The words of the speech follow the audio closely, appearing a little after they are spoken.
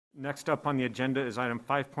Next up on the agenda is item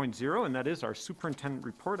 5.0, and that is our superintendent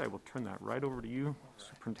report. I will turn that right over to you,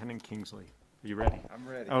 Superintendent Kingsley. Are you ready? I'm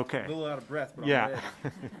ready. Okay. A little out of breath, but Yeah. I'm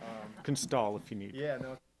ready. You can stall if you need. Yeah,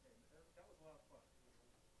 no.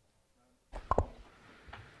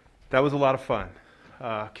 That was a lot of fun.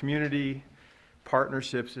 Community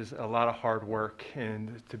partnerships is a lot of hard work,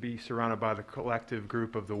 and to be surrounded by the collective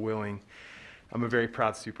group of the willing, I'm a very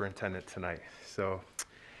proud superintendent tonight. So,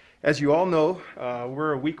 as you all know,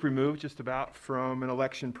 we're a week removed just about from an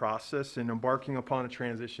election process and embarking upon a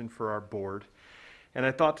transition for our board. And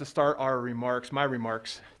I thought to start my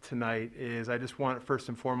remarks tonight is I just want to first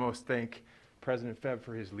and foremost thank President Febb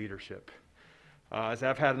for his leadership. As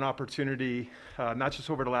I've had an opportunity, not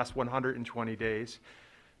just over the last 120 days,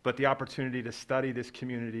 but the opportunity to study this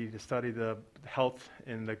community, to study the health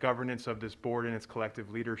and the governance of this board and its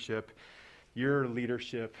collective leadership. Your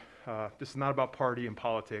leadership, this is not about party and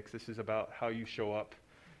politics. This is about how you show up,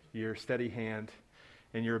 your steady hand,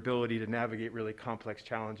 and your ability to navigate really complex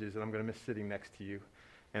challenges. And I'm going to miss sitting next to you.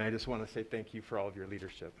 And I just want to say thank you for all of your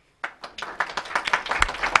leadership.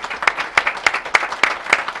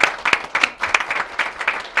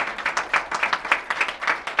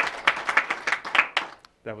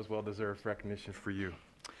 That was well-deserved recognition for you.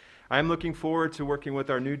 I'm looking forward to working with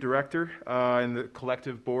our new director and the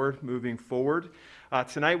collective board moving forward.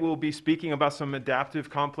 Tonight we'll be speaking about some adaptive,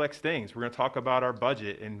 complex things. We're going to talk about our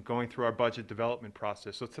budget and going through our budget development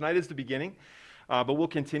process. So tonight is the beginning, but we'll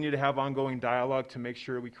continue to have ongoing dialogue to make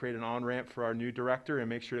sure we create an on-ramp for our new director and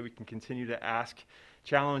make sure that we can continue to ask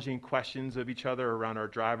challenging questions of each other around our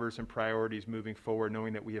drivers and priorities moving forward,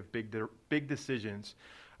 knowing that we have big decisions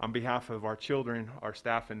on behalf of our children, our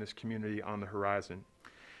staff, and this community on the horizon.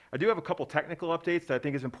 I do have a couple technical updates that I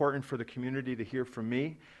think is important for the community to hear from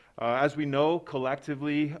me. As we know,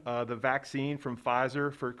 collectively, the vaccine from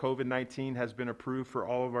Pfizer for COVID-19 has been approved for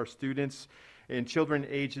all of our students and children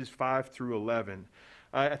ages 5 through 11.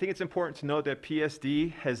 I think it's important to note that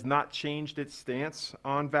PSD has not changed its stance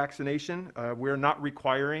on vaccination. We're not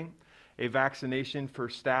requiring a vaccination for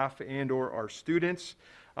staff and or our students.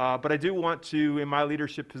 But I do want to, in my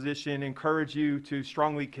leadership position, encourage you to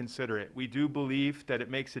strongly consider it. We do believe that it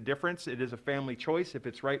makes a difference. It is a family choice. If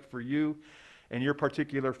it's right for you and your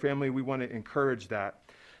particular family, we want to encourage that.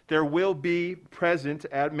 There will be present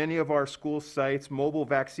at many of our school sites mobile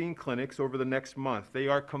vaccine clinics over the next month. They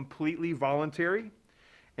are completely voluntary,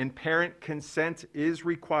 and parent consent is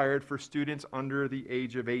required for students under the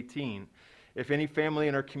age of 18. If any family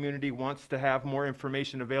in our community wants to have more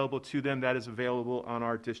information available to them, that is available on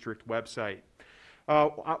our district website.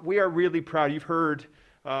 We are really proud. You've heard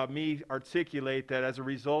me articulate that as a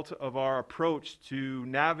result of our approach to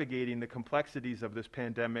navigating the complexities of this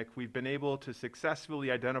pandemic, we've been able to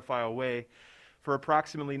successfully identify a way for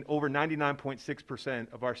approximately over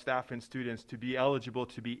 99.6% of our staff and students to be eligible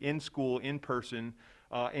to be in school, in person,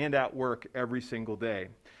 and at work every single day.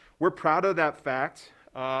 We're proud of that fact.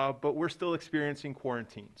 But we're still experiencing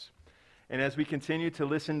quarantines. And as we continue to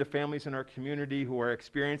listen to families in our community who are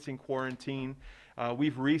experiencing quarantine,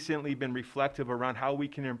 we've recently been reflective around how we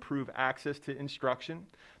can improve access to instruction,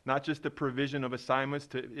 not just the provision of assignments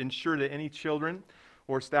to ensure that any children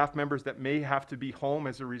or staff members that may have to be home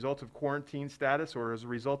as a result of quarantine status or as a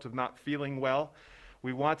result of not feeling well.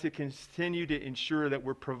 We want to continue to ensure that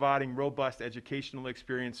we're providing robust educational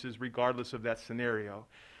experiences regardless of that scenario.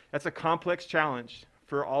 That's a complex challenge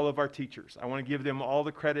for all of our teachers. I want to give them all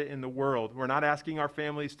the credit in the world. We're not asking our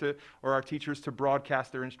families or our teachers to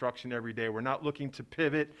broadcast their instruction every day. We're not looking to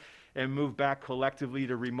pivot and move back collectively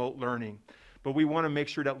to remote learning. But we want to make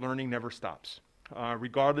sure that learning never stops.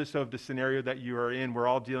 Regardless of the scenario that you are in, we're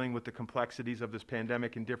all dealing with the complexities of this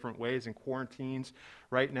pandemic in different ways, and quarantines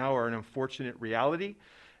right now are an unfortunate reality.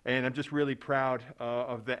 And I'm just really proud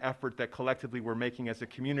of the effort that collectively we're making as a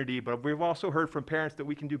community, but we've also heard from parents that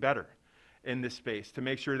we can do better in this space to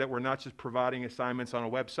make sure that we're not just providing assignments on a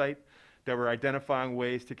website, that we're identifying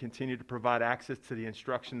ways to continue to provide access to the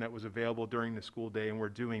instruction that was available during the school day, and we're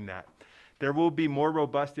doing that. There will be more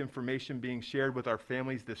robust information being shared with our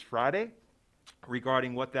families this Friday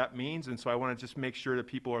regarding what that means, and so I want to just make sure that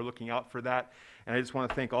people are looking out for that. And I just want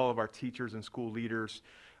to thank all of our teachers and school leaders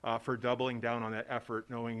for doubling down on that effort,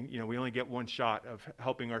 knowing we only get one shot of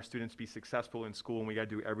helping our students be successful in school, and we got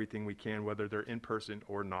to do everything we can, whether they're in person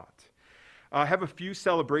or not. I have a few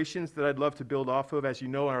celebrations that I'd love to build off of. As you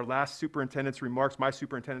know, in our last superintendent's remarks, my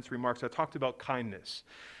superintendent's remarks, I talked about kindness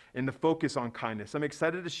and the focus on kindness. I'm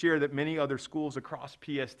excited to share that many other schools across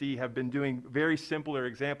PSD have been doing very similar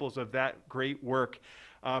examples of that great work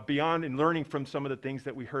beyond and learning from some of the things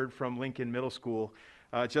that we heard from Lincoln Middle School.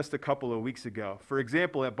 just a couple of weeks ago. For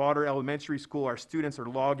example, at Bauder Elementary School, our students are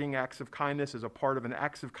logging acts of kindness as a part of an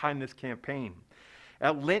acts of kindness campaign.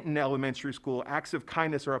 At Linton Elementary School, acts of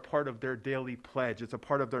kindness are a part of their daily pledge. It's a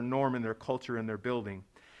part of their norm and their culture in their building.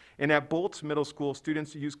 And at Bolts Middle School,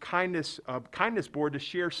 students use kindness board to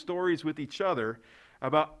share stories with each other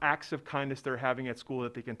about acts of kindness they're having at school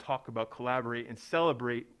that they can talk about, collaborate, and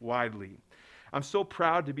celebrate widely. I'm so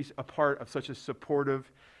proud to be a part of such a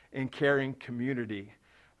supportive and caring community.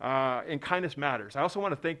 And kindness matters. I also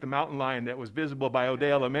want to thank the mountain lion that was visible by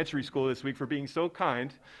O'Day Elementary School this week for being so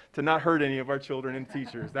kind to not hurt any of our children and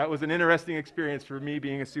teachers. That was an interesting experience for me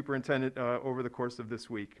being a superintendent over the course of this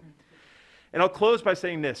week. And I'll close by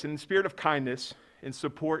saying this: in the spirit of kindness and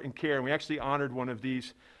support and care, and we actually honored one of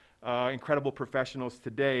these incredible professionals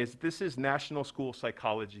today, is this is National School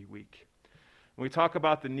Psychology Week. When we talk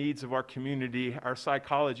about the needs of our community, our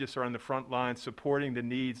psychologists are on the front line supporting the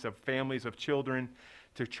needs of families, of children,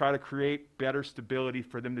 to try to create better stability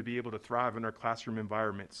for them to be able to thrive in our classroom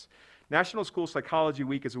environments. National School Psychology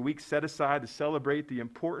Week is a week set aside to celebrate the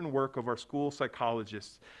important work of our school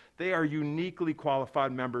psychologists. They are uniquely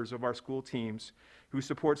qualified members of our school teams who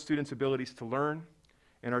support students' abilities to learn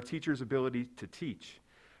and our teachers' ability to teach.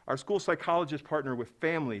 Our school psychologists partner with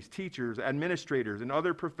families, teachers, administrators, and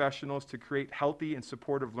other professionals to create healthy and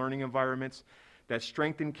supportive learning environments that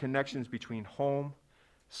strengthen connections between home,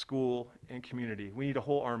 school, and community. We need a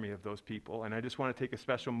whole army of those people, and I just want to take a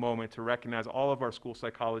special moment to recognize all of our school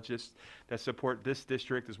psychologists that support this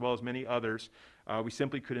district as well as many others. We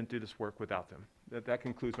simply couldn't do this work without them. That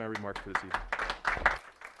concludes my remarks for this evening.